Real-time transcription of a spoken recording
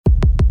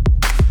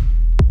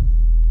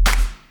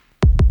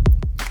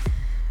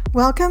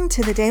Welcome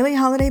to the Daily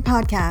Holiday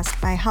Podcast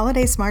by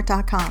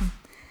HolidaySmart.com.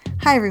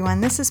 Hi everyone,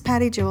 this is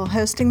Patty Jewell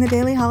hosting the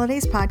Daily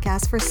Holidays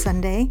Podcast for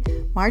Sunday,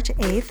 March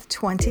 8th,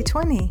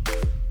 2020.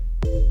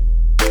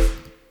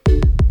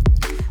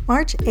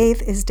 March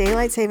 8th is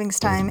Daylight Savings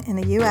Time in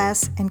the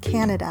US and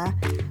Canada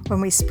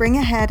when we spring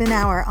ahead an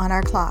hour on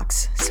our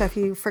clocks. So if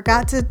you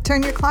forgot to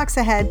turn your clocks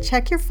ahead,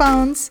 check your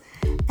phones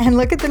and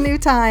look at the new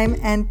time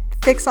and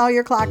fix all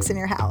your clocks in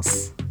your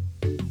house.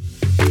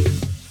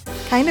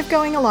 Kind of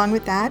going along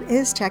with that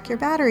is Check Your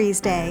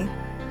Batteries Day.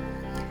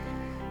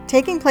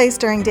 Taking place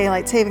during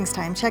Daylight Savings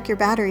Time, Check Your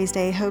Batteries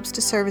Day hopes to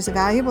serve as a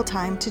valuable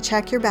time to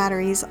check your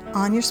batteries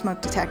on your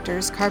smoke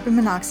detectors, carbon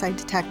monoxide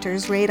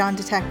detectors, radon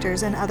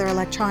detectors, and other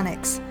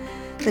electronics.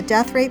 The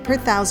death rate per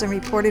thousand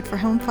reported for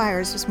home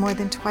fires was more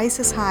than twice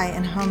as high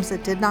in homes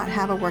that did not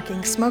have a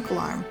working smoke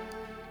alarm,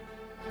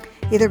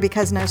 either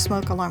because no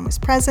smoke alarm was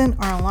present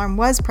or an alarm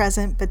was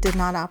present but did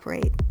not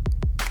operate.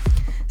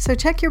 So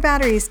check your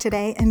batteries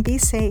today and be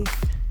safe.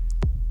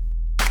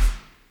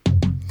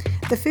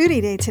 The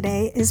foodie day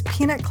today is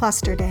Peanut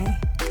Cluster Day.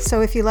 So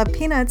if you love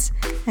peanuts,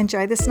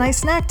 enjoy this nice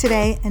snack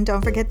today and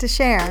don't forget to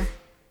share.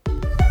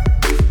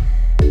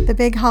 The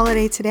big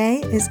holiday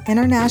today is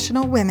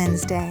International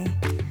Women's Day.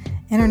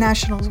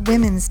 International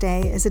Women's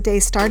Day is a day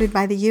started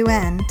by the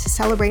UN to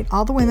celebrate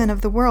all the women of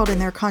the world and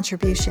their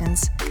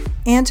contributions,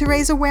 and to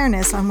raise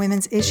awareness on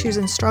women's issues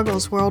and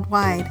struggles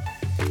worldwide.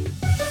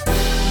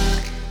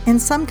 In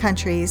some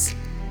countries,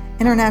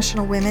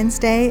 International Women's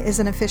Day is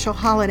an official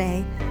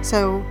holiday,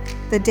 so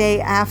the day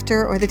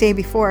after or the day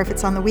before, if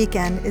it's on the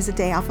weekend, is a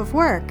day off of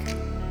work.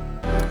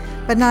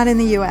 But not in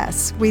the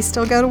US. We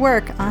still go to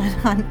work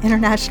on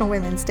International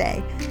Women's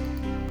Day.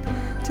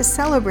 To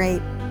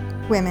celebrate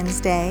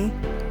Women's Day,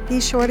 be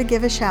sure to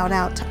give a shout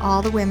out to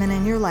all the women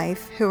in your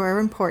life who are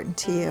important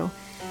to you,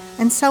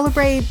 and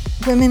celebrate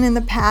women in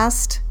the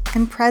past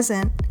and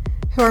present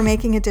who are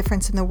making a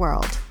difference in the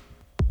world.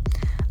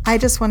 I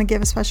just want to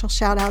give a special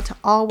shout out to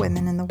all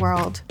women in the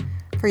world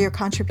for your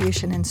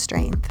contribution and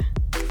strength.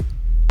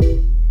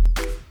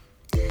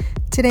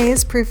 Today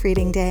is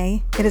Proofreading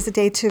Day. It is a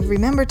day to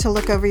remember to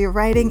look over your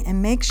writing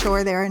and make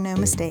sure there are no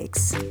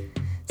mistakes.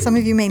 Some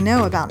of you may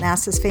know about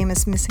NASA's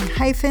famous missing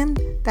hyphen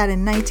that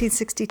in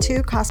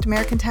 1962 cost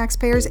American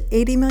taxpayers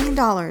 $80 million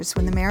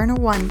when the Mariner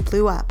 1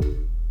 blew up.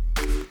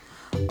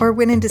 Or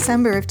when in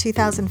December of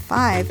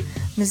 2005,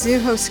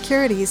 Mizuho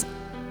Securities,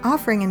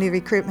 offering a new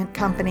recruitment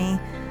company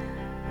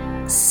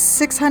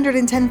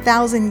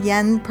 610,000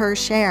 yen per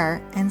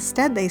share.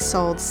 Instead, they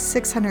sold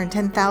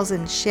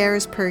 610,000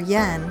 shares per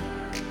yen,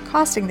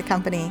 costing the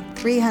company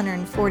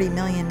 $340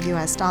 million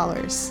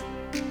US.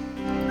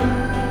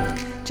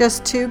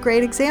 Just two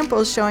great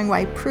examples showing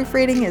why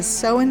proofreading is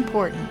so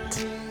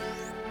important.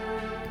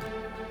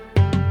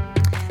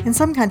 In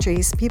some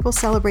countries, people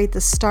celebrate the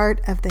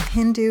start of the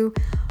Hindu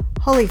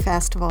Holi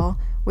festival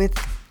with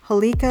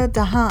Holika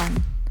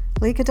Dahan.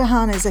 Holika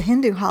Dahan is a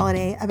Hindu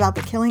holiday about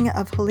the killing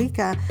of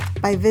Holika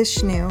by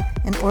Vishnu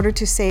in order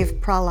to save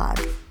Prahlad.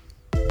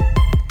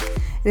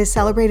 It is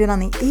celebrated on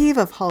the eve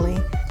of Holi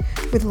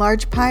with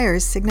large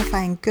pyres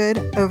signifying good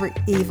over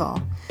evil.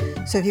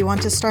 So if you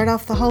want to start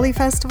off the Holi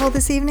festival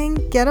this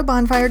evening, get a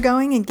bonfire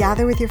going and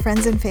gather with your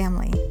friends and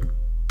family.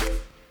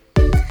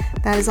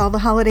 That is all the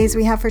holidays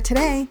we have for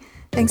today.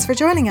 Thanks for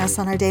joining us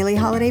on our Daily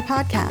Holiday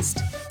Podcast.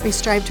 We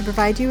strive to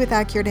provide you with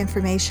accurate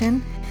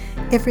information.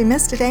 If we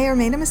missed a day or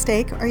made a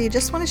mistake, or you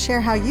just want to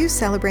share how you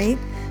celebrate,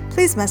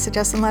 please message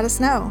us and let us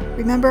know.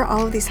 Remember,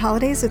 all of these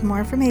holidays with more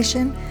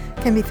information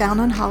can be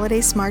found on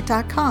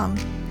HolidaySmart.com.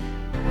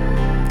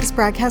 This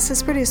broadcast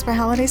is produced by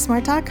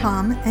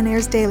HolidaySmart.com and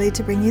airs daily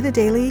to bring you the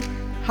daily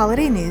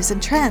holiday news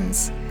and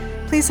trends.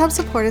 Please help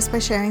support us by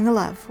sharing the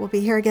love. We'll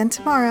be here again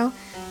tomorrow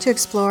to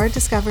explore,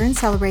 discover, and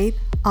celebrate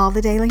all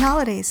the daily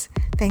holidays.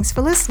 Thanks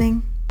for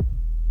listening.